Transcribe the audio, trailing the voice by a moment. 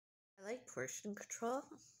portion control,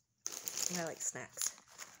 and I like snacks.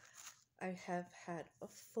 I have had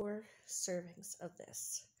 4 servings of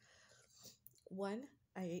this. 1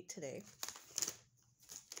 I ate today.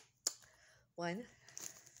 1,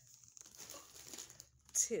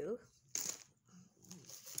 2,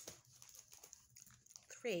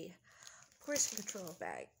 3 portion control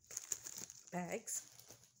bags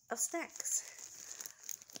of snacks.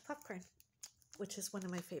 Popcorn, which is one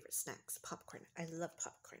of my favorite snacks, popcorn. I love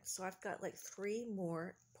popcorn. So I've got like 3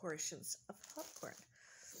 more portions of popcorn.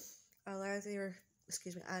 I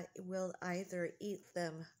will either eat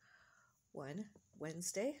them one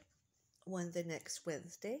Wednesday, one the next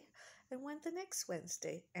Wednesday, and one the next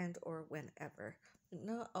Wednesday, and or whenever.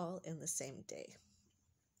 Not all in the same day.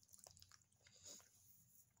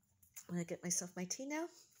 I'm going to get myself my tea now,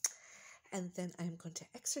 and then I'm going to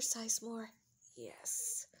exercise more.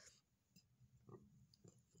 Yes.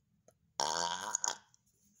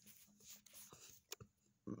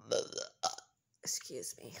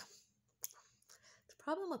 Excuse me. The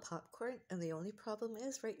problem with popcorn, and the only problem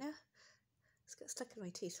is right now, it's got stuck in my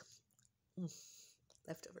teeth.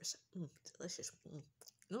 Leftovers. Delicious.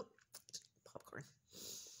 Nope. Popcorn.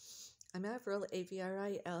 I'm Avril,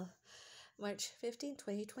 AVRIL, March 15,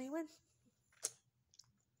 2021.